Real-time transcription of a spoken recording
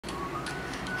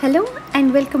Hello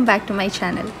and welcome back to my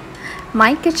channel.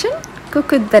 My kitchen, cook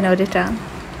with BENORITAP.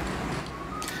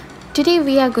 Today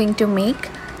we are going to make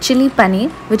chili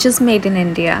paneer, which is made in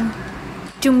India.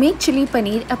 To make chili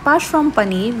paneer, apart from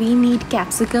paneer, we need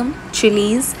capsicum,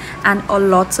 chilies and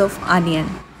lots of onion.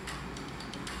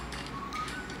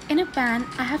 In a pan,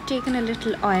 I have taken a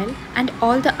little oil and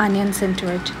all the onions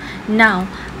into it. Now,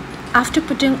 after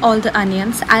putting all the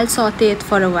onions, I'll saute it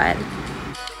for a while.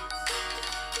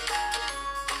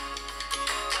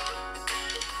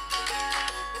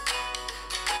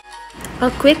 A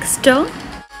quick stir.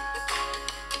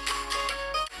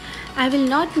 I will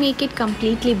not make it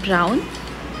completely brown.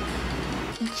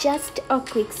 Just a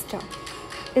quick stir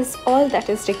is all that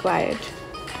is required.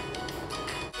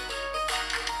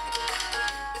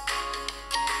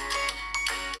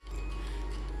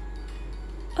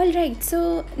 Alright,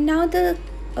 so now the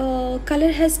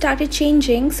color has started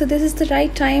changing, so this is the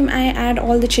right time I add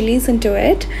all the chilies into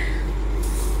it.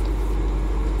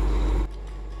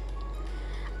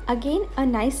 Again a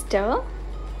nice stir.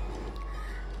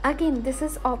 Again, this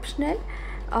is optional.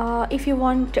 If you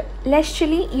want less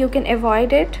chili, you can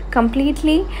avoid it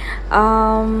completely,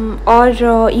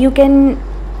 or you can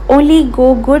only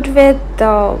go good with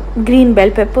green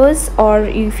bell peppers, or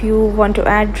if you want to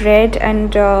add red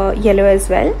and yellow as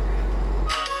well.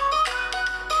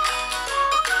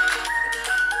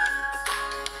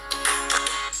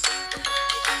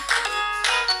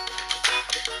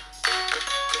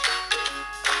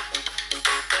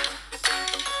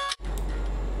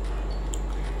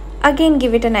 Again,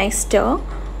 give it a nice stir.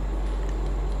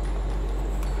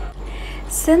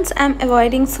 Since I'm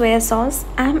avoiding soya sauce,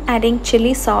 I'm adding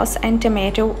chili sauce and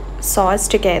tomato sauce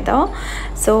together.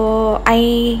 So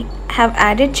I have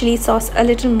added chili sauce a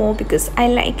little more because I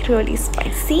like really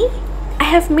spicy. I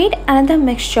have made another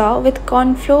mixture with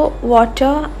corn flour,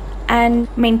 water and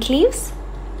mint leaves.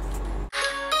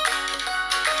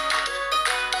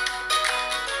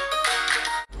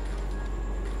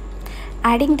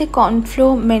 Adding the corn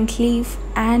flour, mint leaf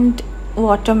and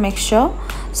water mixture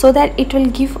so that it will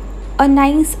give a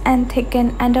nice and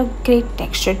thicken and a great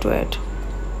texture to it.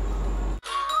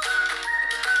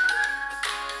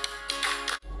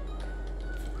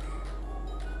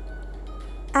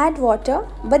 Add water,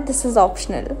 but this is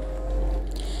optional.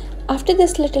 After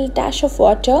this little dash of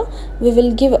water, we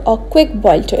will give a quick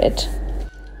boil to it.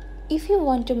 If you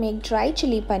want to make dry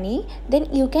chili paneer, then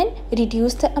you can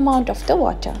reduce the amount of the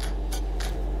water.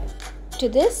 To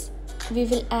this, we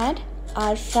will add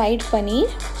our fried paneer.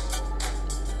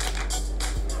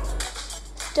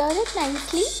 Stir it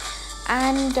nicely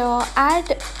and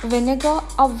add vinegar,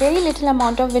 a very little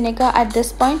amount of vinegar at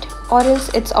this point, or else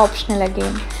it's optional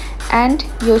again. And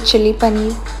your chili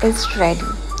paneer is ready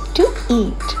to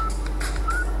eat.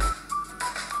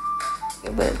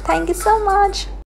 Well, thank you so much.